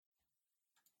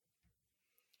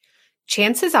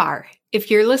Chances are,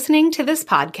 if you're listening to this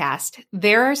podcast,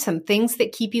 there are some things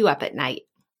that keep you up at night.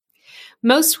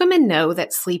 Most women know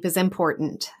that sleep is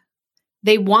important.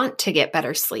 They want to get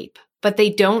better sleep, but they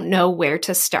don't know where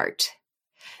to start.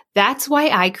 That's why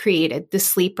I created the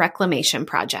Sleep Reclamation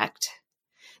Project.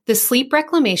 The Sleep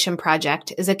Reclamation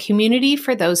Project is a community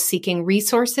for those seeking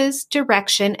resources,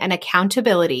 direction, and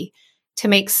accountability to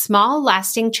make small,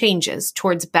 lasting changes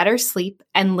towards better sleep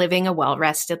and living a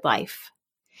well-rested life.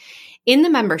 In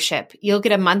the membership, you'll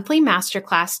get a monthly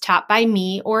masterclass taught by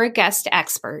me or a guest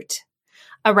expert,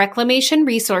 a reclamation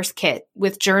resource kit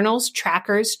with journals,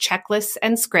 trackers, checklists,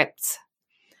 and scripts,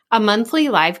 a monthly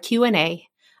live Q&A,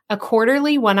 a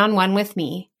quarterly one-on-one with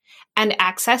me, and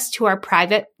access to our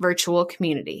private virtual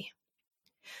community.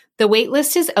 The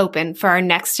waitlist is open for our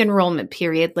next enrollment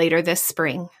period later this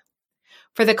spring.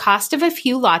 For the cost of a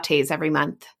few lattes every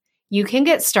month, you can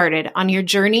get started on your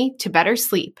journey to better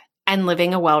sleep and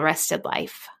living a well-rested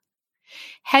life.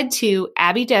 Head to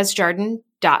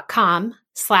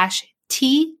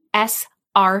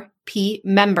abbyDesjardins.com/TSRP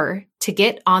member to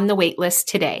get on the waitlist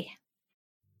today.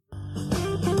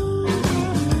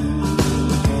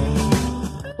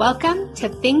 Welcome to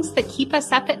Things That Keep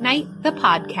Us Up at Night, the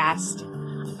podcast.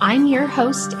 I'm your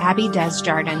host, Abby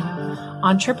Desjardins,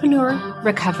 entrepreneur,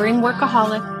 recovering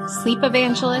workaholic, sleep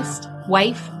evangelist,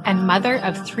 wife, and mother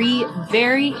of 3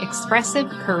 very expressive,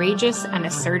 courageous, and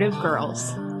assertive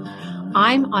girls.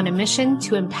 I'm on a mission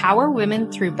to empower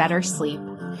women through better sleep.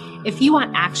 If you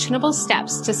want actionable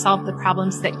steps to solve the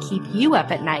problems that keep you up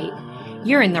at night,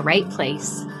 you're in the right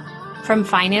place. From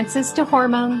finances to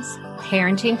hormones,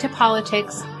 parenting to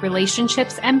politics,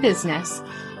 relationships, and business,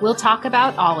 we'll talk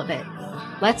about all of it.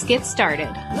 Let's get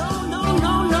started. No,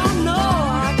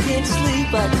 I can't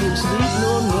sleep, no.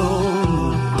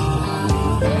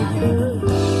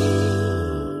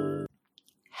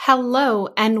 Hello,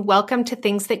 and welcome to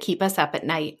Things That Keep Us Up at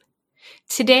Night.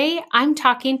 Today, I'm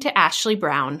talking to Ashley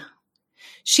Brown.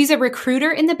 She's a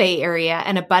recruiter in the Bay Area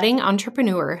and a budding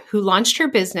entrepreneur who launched her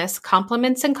business,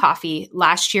 Compliments and Coffee,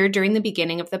 last year during the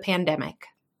beginning of the pandemic.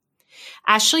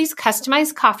 Ashley's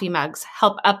customized coffee mugs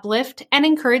help uplift and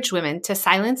encourage women to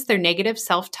silence their negative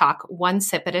self-talk one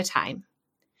sip at a time.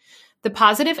 The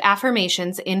positive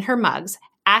affirmations in her mugs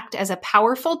act as a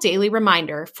powerful daily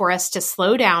reminder for us to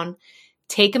slow down,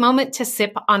 take a moment to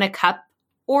sip on a cup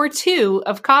or 2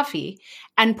 of coffee,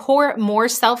 and pour more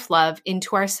self-love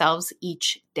into ourselves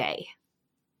each day.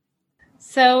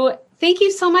 So thank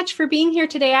you so much for being here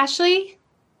today, Ashley.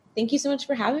 Thank you so much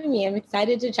for having me. I'm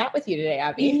excited to chat with you today,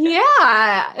 Abby.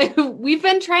 Yeah, we've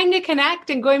been trying to connect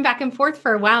and going back and forth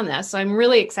for a while now, so I'm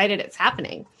really excited it's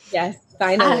happening. Yes,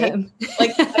 finally.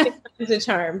 Like it's a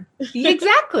charm.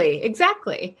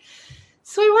 Exactly.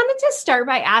 So I wanted to start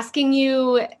by asking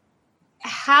you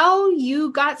how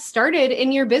you got started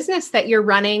in your business that you're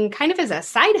running kind of as a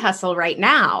side hustle right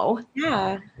now.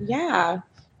 Yeah.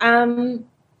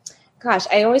 Gosh,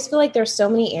 I always feel like there's so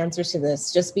many answers to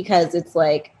this just because it's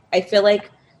like, I feel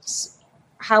like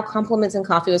how Compliments and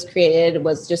Coffee was created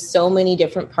was just so many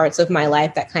different parts of my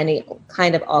life that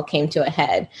kind of all came to a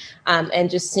head.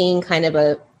 And just seeing kind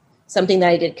of something that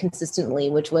I did consistently,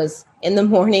 which was in the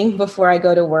morning before I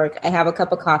go to work, I have a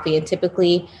cup of coffee, and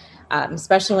typically,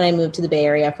 especially when I moved to the Bay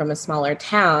Area from a smaller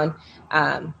town,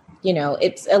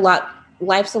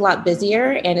 life's a lot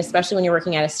busier. And especially when you're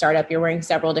working at a startup, you're wearing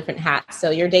several different hats. So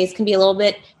your days can be a little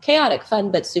bit chaotic, fun,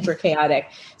 but super chaotic.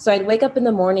 So I'd wake up in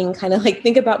the morning, kind of like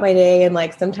think about my day. And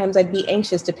like, sometimes I'd be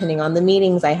anxious depending on the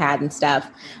meetings I had and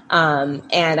stuff.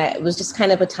 It was just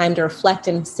kind of a time to reflect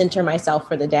and center myself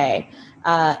for the day.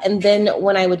 And then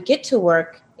when I would get to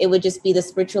work, it would just be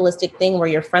this ritualistic thing where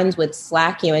your friends would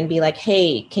Slack you and be like,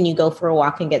 hey, can you go for a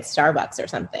walk and get Starbucks or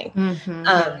something?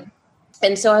 Mm-hmm.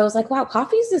 And so I was like, wow,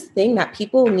 coffee is this thing that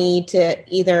people need to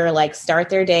either like start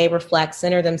their day, reflect,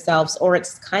 center themselves, or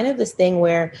it's kind of this thing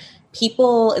where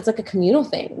it's like a communal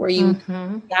thing where you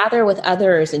gather with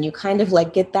others and you kind of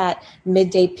like get that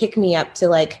midday pick me up to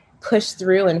like push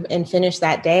through and finish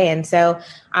that day. And so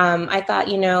I thought,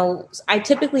 I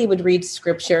typically would read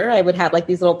scripture. I would have like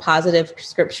these little positive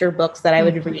scripture books that I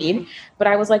would read. But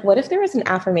I was like, what if there was an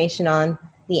affirmation on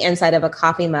the inside of a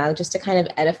coffee mug just to kind of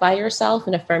edify yourself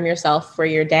and affirm yourself for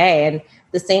your day? And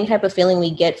the same type of feeling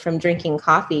we get from drinking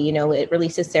coffee, it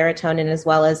releases serotonin as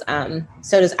well as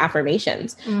so does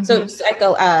affirmations. Mm-hmm. So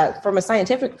from a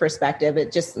scientific perspective,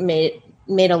 it just made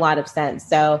a lot of sense.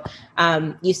 So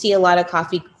you see a lot of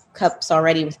coffee cups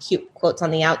already with cute quotes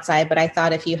on the outside, but I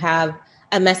thought if you have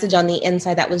a message on the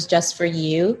inside that was just for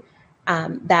you,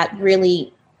 that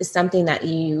really is something that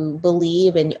you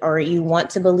believe and or you want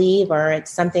to believe, or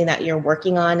it's something that you're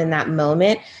working on in that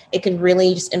moment, it could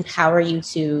really just empower you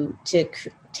to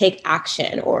take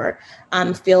action or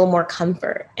feel more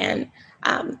comfort and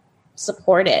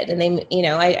supported. And they,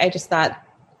 I just thought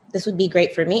this would be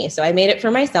great for me. So I made it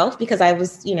for myself because I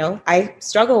was, I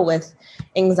struggle with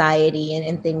anxiety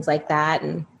and things like that.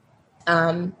 And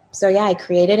so yeah, I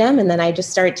created them, and then I just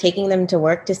started taking them to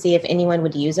work to see if anyone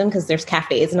would use them, because there's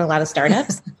cafes and a lot of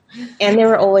startups and they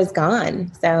were always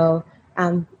gone. So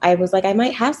I was like, I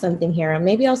might have something here, and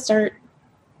maybe I'll start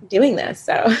doing this.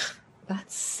 So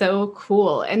that's so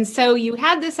cool. And so you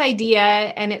had this idea,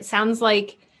 and it sounds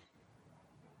like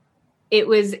it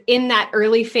was in that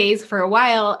early phase for a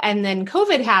while, and then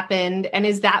COVID happened. And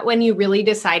is that when you really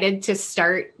decided to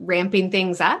start ramping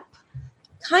things up?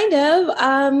 Kind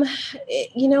of.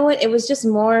 You know what? It was just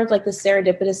more of like the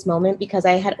serendipitous moment, because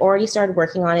I had already started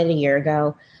working on it a year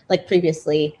ago, like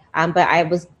previously, but I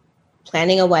was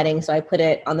planning a wedding, so I put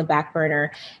it on the back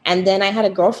burner. And then I had a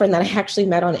girlfriend that I actually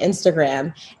met on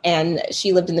Instagram, and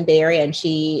she lived in the Bay Area, and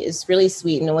she is really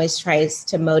sweet and always tries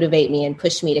to motivate me and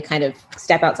push me to kind of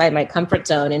step outside my comfort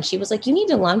zone. And she was like, you need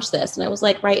to launch this. And I was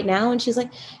like, right now? And she's like,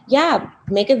 yeah,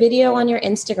 make a video on your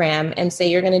Instagram and say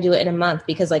you're going to do it in a month,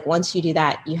 because like once you do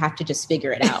that, you have to just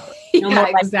figure it out. Yeah,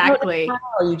 exactly.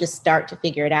 You just start to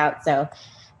figure it out. So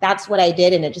that's what I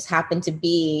did. And it just happened to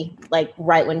be like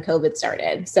right when COVID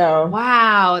started. So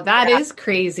wow, that is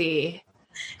crazy.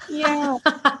 Yeah.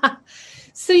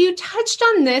 So you touched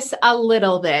on this a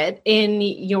little bit in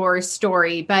your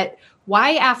story, but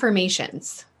why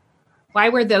affirmations? Why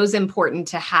were those important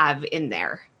to have in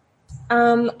there?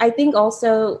 I think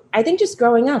just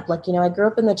growing up, like, I grew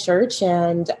up in the church,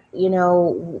 and,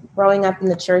 growing up in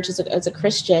the church as a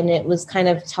Christian, it was kind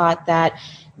of taught that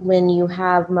when you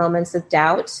have moments of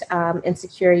doubt,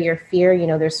 insecurity, or fear,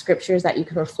 there's scriptures that you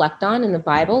can reflect on in the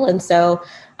Bible. And so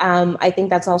I think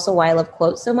that's also why I love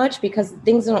quotes so much, because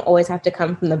things don't always have to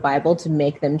come from the Bible to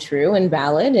make them true and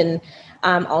valid. And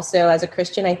also as a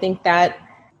Christian, I think that,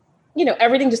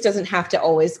 everything just doesn't have to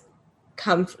always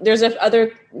come. There's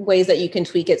other ways that you can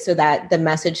tweak it so that the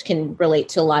message can relate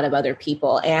to a lot of other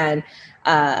people. And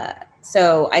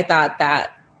so I thought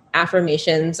that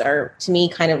affirmations are, to me,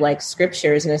 kind of like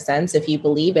scriptures in a sense. If you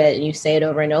believe it and you say it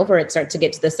over and over, it starts to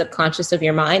get to the subconscious of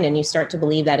your mind, and you start to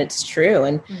believe that it's true.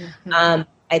 And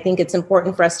I think it's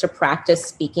important for us to practice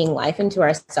speaking life into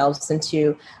ourselves, and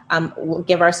to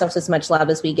give ourselves as much love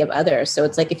as we give others. So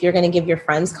it's like, if you're going to give your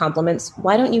friends compliments,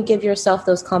 why don't you give yourself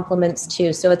those compliments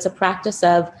too? So it's a practice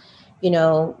of,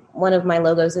 one of my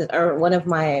logos or one of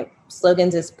my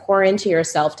slogans is pour into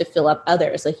yourself to fill up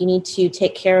others. Like, you need to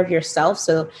take care of yourself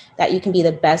so that you can be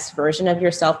the best version of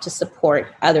yourself to support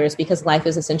others, because life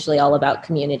is essentially all about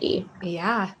community.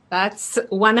 Yeah, that's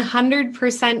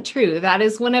 100% true. That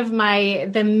is one of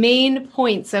the main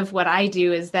points of what I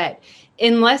do, is that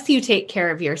unless you take care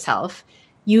of yourself,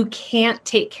 you can't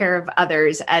take care of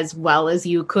others as well as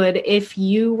you could if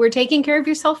you were taking care of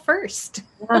yourself first.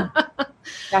 Yeah,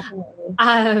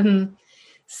 definitely.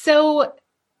 So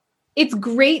it's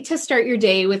great to start your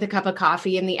day with a cup of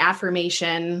coffee and the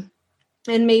affirmation,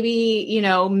 and maybe,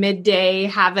 midday,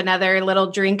 have another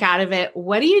little drink out of it.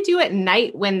 What do you do at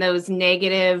night when those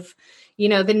negative,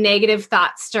 the negative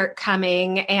thoughts start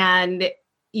coming, and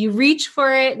you reach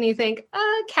for it and you think,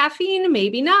 caffeine,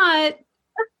 maybe not.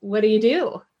 What do you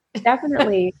do?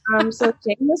 Definitely. So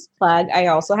shameless plug, I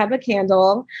also have a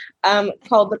candle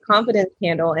called the Confidence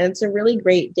Candle, and it's a really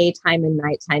great daytime and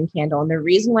nighttime candle. And the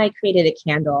reason why I created a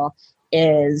candle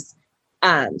is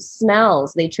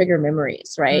smells, they trigger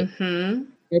memories, right? Mm-hmm.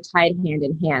 They're tied hand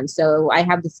in hand. So I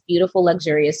have this beautiful,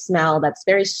 luxurious smell that's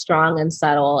very strong and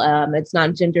subtle. It's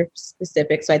not gender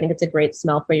specific, so I think it's a great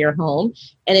smell for your home.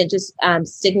 And it just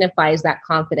signifies that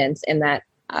confidence and that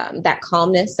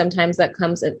calmness sometimes that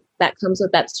comes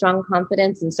with that strong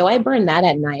confidence. And so I burn that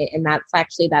at night. And that's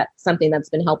something that's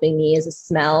been helping me, is a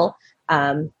smell.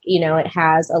 It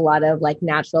has a lot of like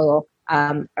natural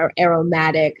or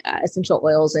aromatic essential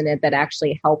oils in it that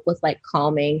actually help with like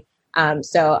calming.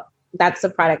 So that's the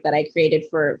product that I created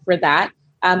for that.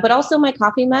 But also my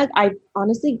coffee mug, I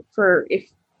honestly, for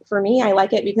me, I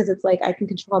like it because it's like, I can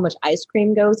control how much ice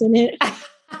cream goes in it.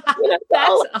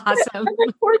 That's awesome.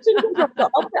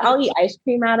 I'll eat ice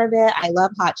cream out of it. I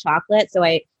love hot chocolate. So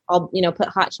I'll put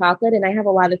hot chocolate, and I have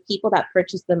a lot of people that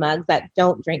purchase the mugs that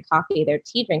don't drink coffee. They're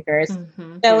tea drinkers.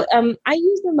 Mm-hmm. So I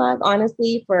use the mug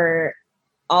honestly for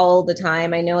all the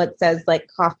time. I know it says like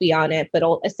coffee on it, but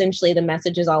essentially the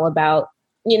message is all about,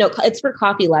 it's for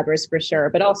coffee lovers for sure,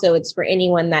 but also it's for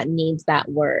anyone that needs that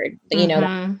word,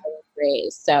 that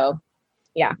phrase. So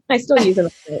yeah, I still use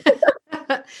it.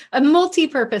 A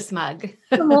multi-purpose mug.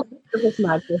 A multi-purpose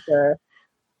mug for sure.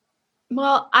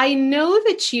 Well, I know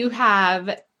that you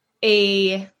have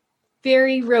a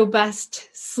very robust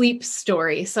sleep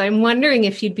story. So I'm wondering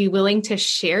if you'd be willing to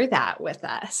share that with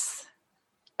us.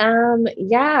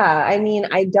 Yeah, I mean,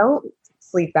 I don't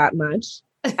sleep that much.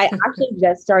 I actually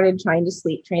just started trying to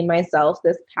sleep train myself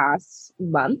this past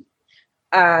month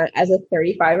as a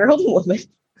 35-year-old woman.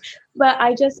 But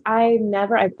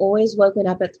I've always woken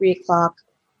up at 3:00.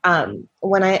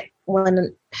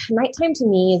 When nighttime to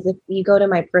me is, if you go to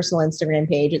my personal Instagram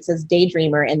page, it says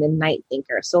daydreamer and then night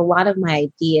thinker. So a lot of my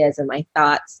ideas and my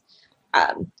thoughts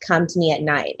come to me at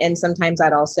night. And sometimes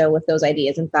that also, with those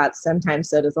ideas and thoughts, sometimes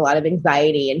so does a lot of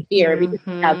anxiety and fear because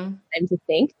I have time to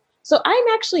think. So I'm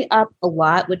actually up a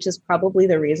lot, which is probably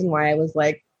the reason why I was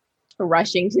like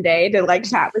rushing today to like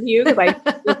chat with you, because I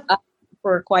was up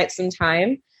for quite some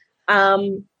time.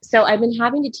 So I've been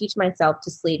having to teach myself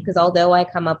to sleep, because although I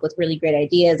come up with really great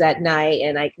ideas at night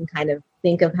and I can kind of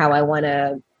think of how I want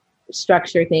to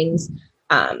structure things,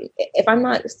 if I'm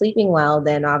not sleeping well,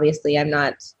 then obviously I'm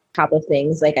not top of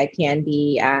things like I can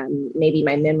be. Maybe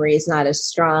my memory is not as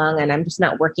strong and I'm just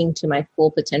not working to my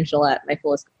full potential at my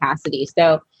fullest capacity.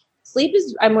 So sleep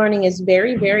I'm learning, is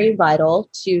very, very vital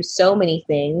to so many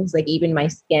things, like even my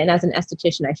skin. As an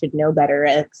esthetician, I should know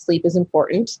better. Sleep is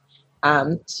important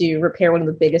to repair one of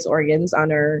the biggest organs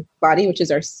on our body, which is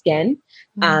our skin.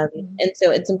 And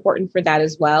so it's important for that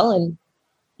as well. And,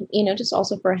 just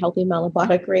also for a healthy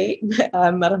metabolic rate.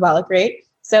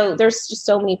 So there's just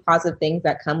so many positive things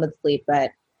that come with sleep.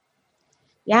 But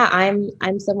yeah,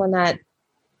 I'm someone that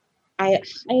I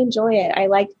enjoy it.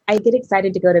 I get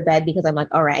excited to go to bed because I'm like,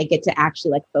 all right, I get to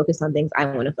actually like focus on things I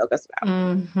want to focus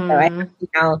about. So I have to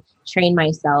now train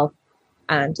myself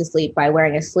to sleep by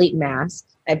wearing a sleep mask.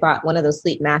 I bought one of those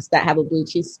sleep masks that have a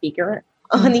Bluetooth speaker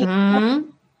on the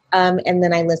and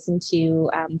then I listen to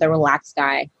the Relaxed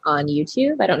Guy on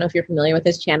YouTube. I don't know if you're familiar with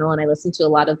his channel, and I listen to a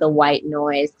lot of the white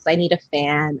noise because I need a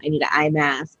fan, I need an eye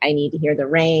mask, I need to hear the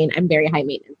rain. I'm very high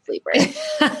maintenance sleeper.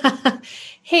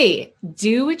 Hey,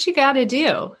 do what you got to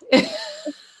do.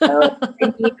 So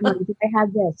do I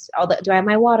have this? Do I have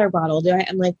my water bottle?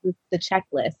 I'm like the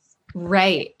checklist.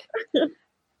 Right.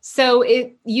 So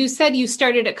you said you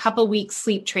started a couple weeks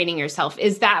sleep training yourself.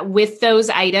 Is that with those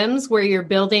items where you're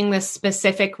building this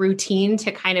specific routine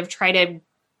to kind of try to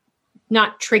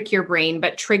not trick your brain,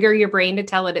 but trigger your brain to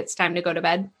tell it it's time to go to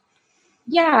bed?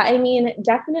 Yeah, I mean,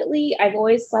 definitely. I've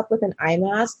always slept with an eye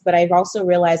mask, but I've also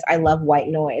realized I love white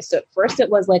noise. So at first it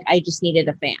was like I just needed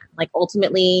a fan. Like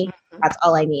ultimately, that's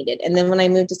all I needed. And then when I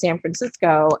moved to San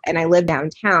Francisco and I lived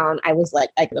downtown, I was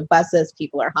like the buses,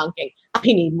 people are honking. I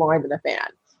need more than a fan.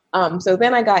 So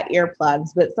then I got earplugs,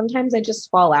 but sometimes I just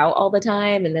fall out all the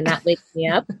time and then that wakes me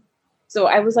up. So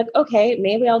I was like, okay,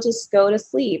 maybe I'll just go to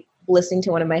sleep listening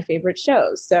to one of my favorite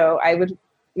shows. So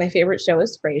my favorite show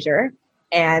is Frasier.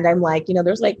 And I'm like,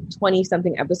 there's like 20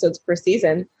 something episodes per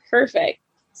season. Perfect.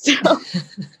 So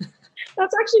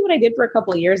that's actually what I did for a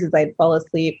couple of years, is I'd fall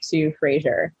asleep to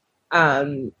Frasier.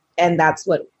 And that's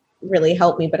what really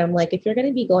helped me. But I'm like, if you're going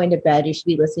to be going to bed, you should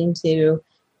be listening to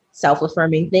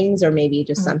self-affirming things, or maybe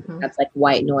just something that's like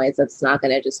white noise that's not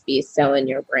going to just be so in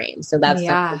your brain. So that's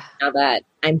something now that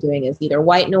I'm doing, is either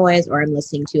white noise or I'm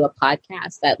listening to a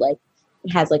podcast that like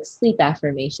has like sleep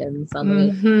affirmations on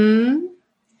the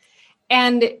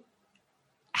And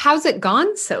how's it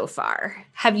gone so far?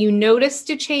 Have you noticed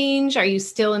a change? Are you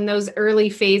still in those early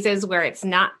phases where it's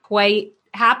not quite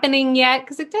happening yet?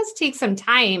 Because it does take some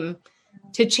time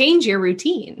to change your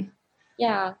routine.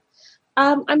 Yeah.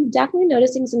 I'm definitely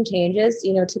noticing some changes.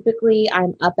 Typically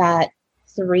I'm up at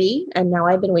 3 and now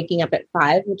I've been waking up at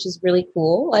 5, which is really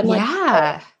cool. I'm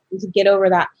to get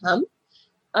over that hump.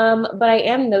 But I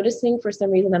am noticing for some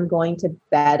reason I'm going to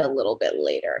bed a little bit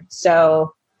later.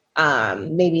 So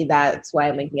maybe that's why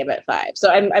I'm waking up at 5. So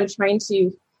I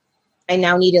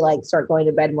now need to like start going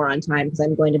to bed more on time, because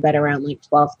I'm going to bed around like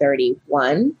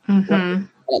 12:31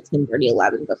 at 10:30,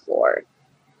 11 before.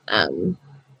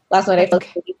 Last night I fell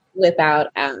asleep without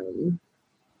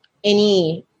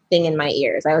anything in my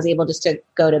ears. I was able just to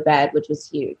go to bed, which was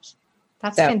huge.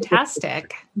 That's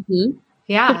fantastic.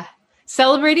 Yeah.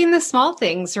 Celebrating the small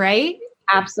things, right?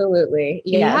 Absolutely.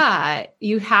 Yeah.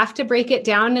 You have to break it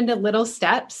down into little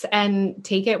steps and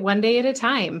take it one day at a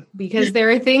time, because there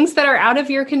are things that are out of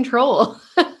your control.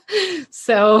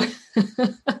 So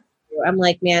I'm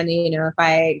like, man, if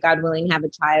I, God willing, have a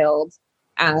child,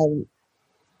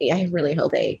 I really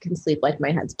hope they can sleep like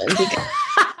my husband. Because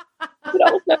but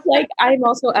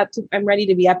also, like, I'm ready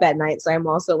to be up at night. So I'm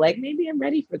also like, maybe I'm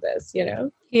ready for this, Yeah.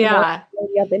 I'm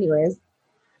ready up anyways.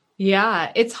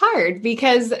 Yeah, it's hard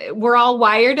because we're all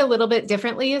wired a little bit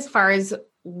differently as far as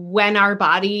when our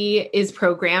body is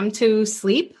programmed to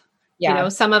sleep. You know,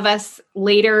 some of us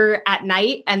later at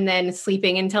night and then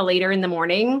sleeping until later in the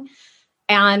morning.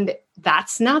 And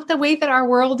that's not the way that our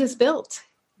world is built.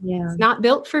 Yeah. It's not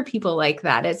built for people like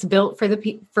that. It's built for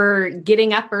for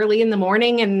getting up early in the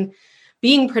morning and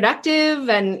being productive.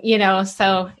 And, you know,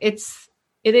 so it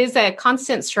is a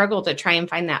constant struggle to try and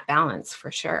find that balance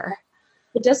for sure.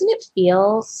 But doesn't it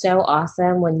feel so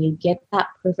awesome when you get that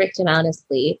perfect amount of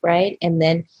sleep, right? And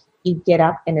then you get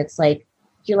up and it's like,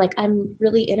 you're like, I'm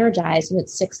really energized and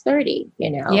it's 6:30, you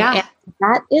know? Yeah. And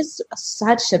that is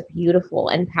such a beautiful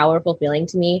and powerful feeling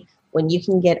to me when you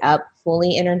can get up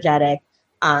fully energetic,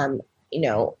 you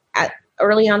know,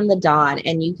 early on in the dawn,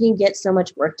 and you can get so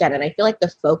much work done. And I feel like the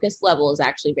focus level is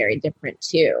actually very different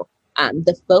too.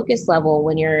 The focus level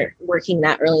when you're working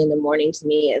that early in the morning to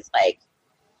me is like,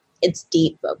 it's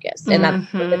deep focus. And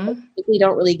that's we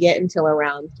don't really get until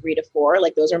around 3 to 4.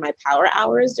 Like those are my power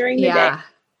hours during the day.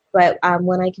 But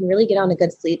when I can really get on a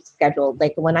good sleep schedule,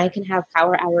 like when I can have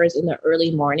power hours in the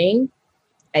early morning,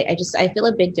 I feel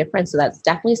a big difference. So that's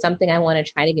definitely something I want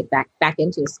to try to get back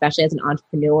into, especially as an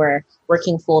entrepreneur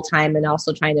working full time and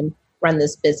also trying to run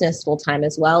this business full time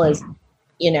as well as,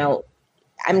 you know,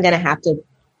 I'm going to have to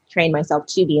train myself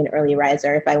to be an early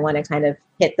riser if I want to kind of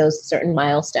hit those certain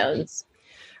milestones.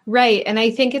 Right. And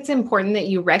I think it's important that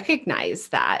you recognize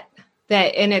that,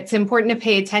 and it's important to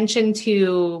pay attention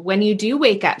to when you do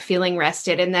wake up feeling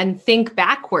rested and then think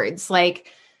backwards,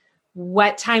 like,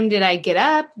 what time did I get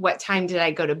up? What time did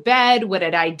I go to bed? What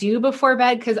did I do before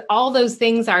bed? Because all those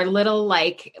things are little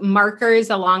like markers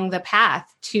along the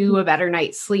path to a better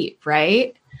night's sleep,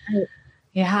 right?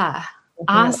 Yeah.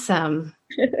 Awesome.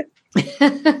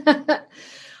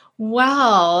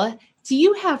 Well, do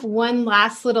you have one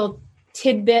last little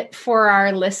tidbit for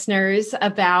our listeners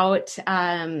about,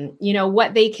 you know,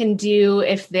 what they can do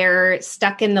if they're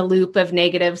stuck in the loop of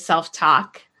negative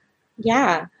self-talk?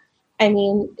 Yeah. I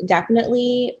mean,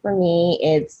 definitely for me,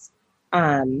 it's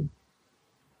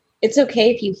okay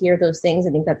if you hear those things.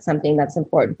 I think that's something that's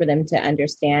important for them to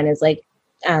understand is like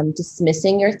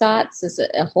dismissing your thoughts is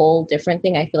a whole different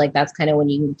thing. I feel like that's kind of when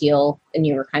you deal and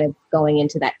you're kind of going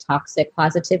into that toxic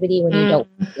positivity when you don't.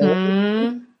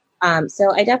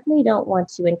 So I definitely don't want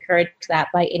to encourage that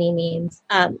by any means.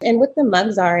 And what the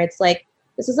mugs are, it's like,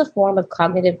 this is a form of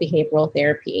cognitive behavioral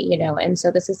therapy, you know, and so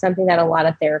this is something that a lot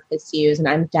of therapists use, and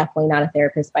I'm definitely not a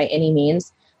therapist by any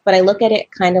means, but I look at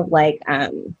it kind of like as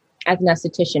an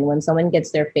esthetician, when someone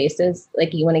gets their faces,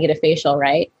 like you want to get a facial,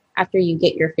 right? After you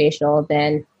get your facial,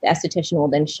 then the esthetician will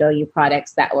then show you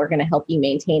products that are going to help you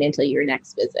maintain until your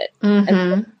next visit.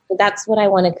 And so that's what I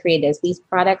want to create is these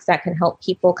products that can help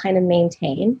people kind of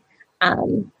maintain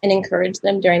and encourage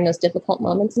them during those difficult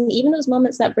moments, and even those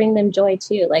moments that bring them joy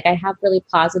too. Like I have really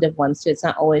positive ones too. It's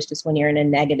not always just when you're in a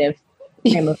negative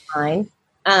frame of mind.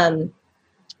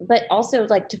 But also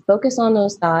like to focus on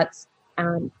those thoughts,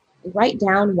 write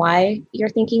down why you're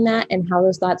thinking that and how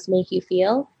those thoughts make you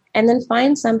feel, and then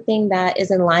find something that is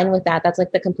in line with that. That's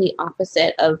like the complete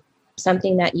opposite of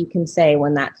something that you can say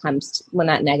when that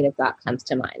negative thought comes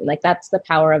to mind. Like that's the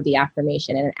power of the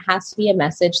affirmation, and it has to be a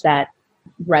message that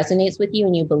resonates with you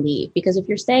and you believe, because if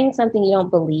you're saying something you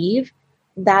don't believe,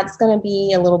 that's going to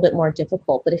be a little bit more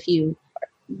difficult. But if you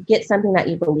get something that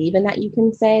you believe in that you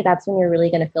can say, that's when you're really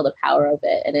going to feel the power of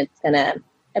it, and it's going to,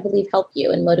 I believe, help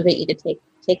you and motivate you to take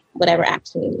whatever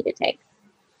action you need to take.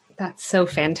 That's so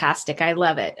fantastic. I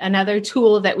love it. Another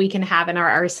tool that we can have in our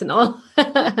arsenal.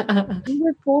 These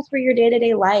are tools for your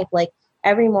day-to-day life. Like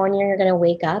every morning you're going to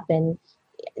wake up and,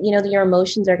 you know, your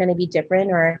emotions are going to be different,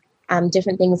 or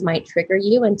different things might trigger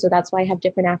you. And so that's why I have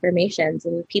different affirmations,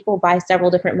 and people buy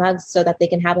several different mugs so that they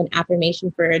can have an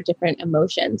affirmation for a different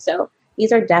emotion. So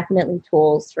these are definitely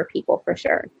tools for people for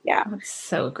sure. Yeah. That's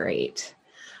so great.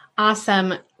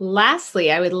 Awesome.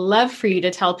 Lastly, I would love for you to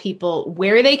tell people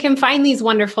where they can find these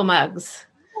wonderful mugs.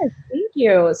 Yes, thank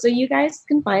you. So you guys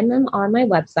can find them on my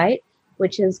website,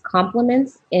 which is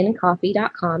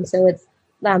complimentsincoffee.com. So it's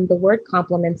the word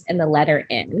compliments and the letter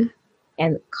N.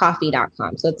 And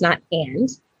coffee.com. So it's not and.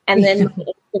 And then my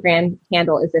Instagram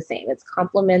handle is the same. It's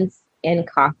compliments in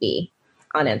coffee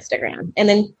on Instagram. And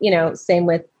then, you know, same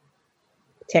with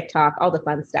TikTok, all the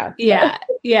fun stuff. Yeah.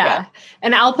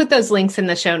 And I'll put those links in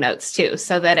the show notes too,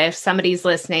 so that if somebody's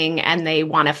listening and they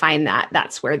want to find that,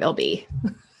 that's where they'll be.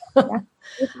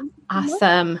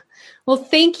 Awesome. Well,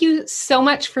 thank you so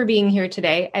much for being here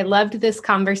today. I loved this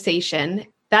conversation.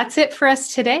 That's it for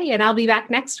us today, and I'll be back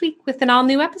next week with an all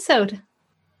new episode.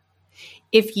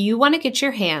 If you want to get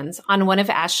your hands on one of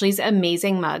Ashley's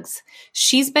amazing mugs,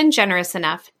 she's been generous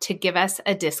enough to give us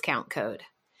a discount code.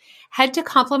 Head to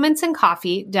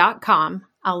complimentsandcoffee.com.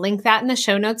 I'll link that in the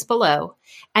show notes below,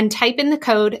 and type in the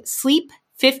code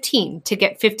SLEEP15 to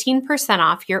get 15%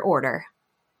 off your order.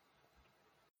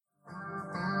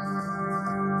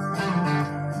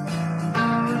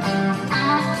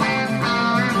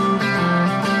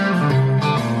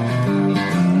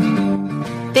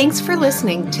 Thanks for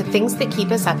listening to Things That Keep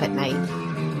Us Up at Night.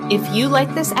 If you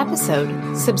like this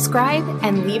episode, subscribe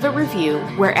and leave a review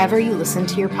wherever you listen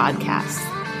to your podcasts.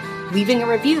 Leaving a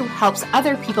review helps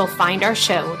other people find our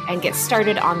show and get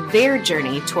started on their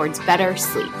journey towards better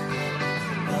sleep. No,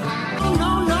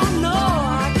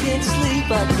 I can't sleep,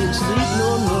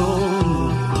 no.